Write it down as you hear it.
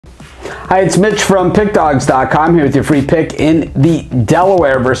Hi, it's Mitch from Pickdawgz.com here with your free pick in the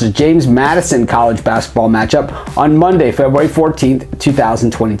Delaware versus James Madison college basketball matchup on Monday, February 14th,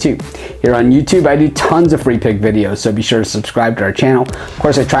 2022. Here on YouTube, I do tons of free pick videos, so be sure to subscribe to our channel. Of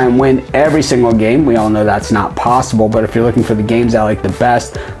course, I try and win every single game. We all know that's not possible, but if you're looking for the games I like the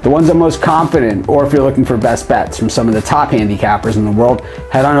best, the ones I'm most confident, or if you're looking for best bets from some of the top handicappers in the world,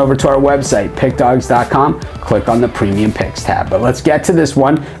 head on over to our website, Pickdawgz.com, click on the Premium Picks tab. But let's get to this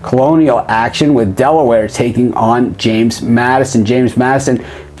one. Colonial action with Delaware taking on James Madison. James Madison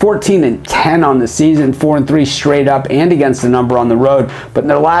 14-10 on the season, 4-3 straight up and against the number on the road. But in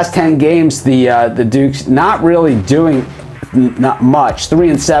their last 10 games, the Dukes not really doing not much.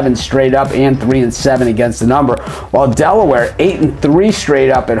 3-7 straight up and 3-7 against the number, while Delaware 8-3 straight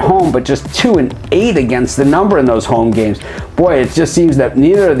up at home, but just 2-8 against the number in those home games. Boy, it just seems that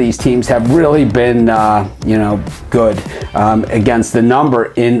neither of these teams have really been good against the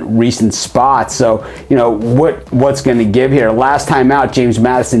number in recent spots. So what's going to give here? Last time out, James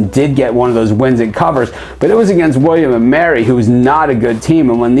Madison did get one of those wins and covers, but it was against William & Mary, who was not a good team.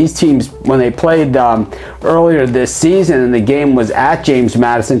 And when these teams, when they played earlier this season and the game was at James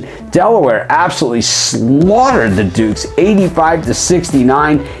Madison, Delaware absolutely slaughtered the Dukes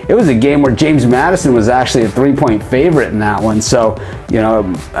 85-69. It was a game where James Madison was actually a 3-point favorite in that one. So,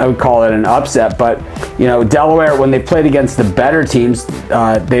 I would call it an upset. But, Delaware, when they played against the better teams,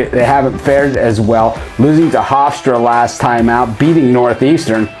 they haven't fared as well. Losing to Hofstra last time out, beating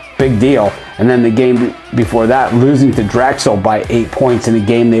Northeastern, big deal. And then the game before that, losing to Drexel by 8 points in a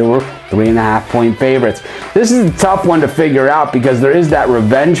game they were 3.5-point favorites. This is a tough one to figure out because there is that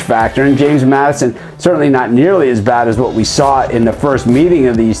revenge factor, and James Madison certainly not nearly as bad as what we saw in the first meeting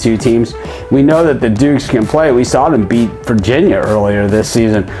of these two teams. We know that the Dukes can play. We saw them beat Virginia earlier this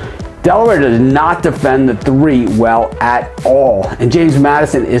season. Delaware does not defend the three well at all, and James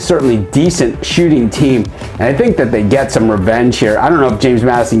Madison is certainly a decent shooting team, and I think that they get some revenge here. I don't know if James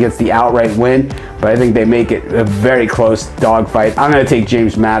Madison gets the outright win, but I think they make it a very close dogfight. I'm going to take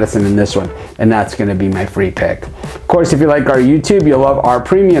James Madison in this one, and that's going to be my free pick. Of course, if you like our YouTube, you'll love our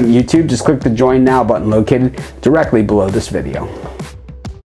premium YouTube. Just click the Join Now button located directly below this video.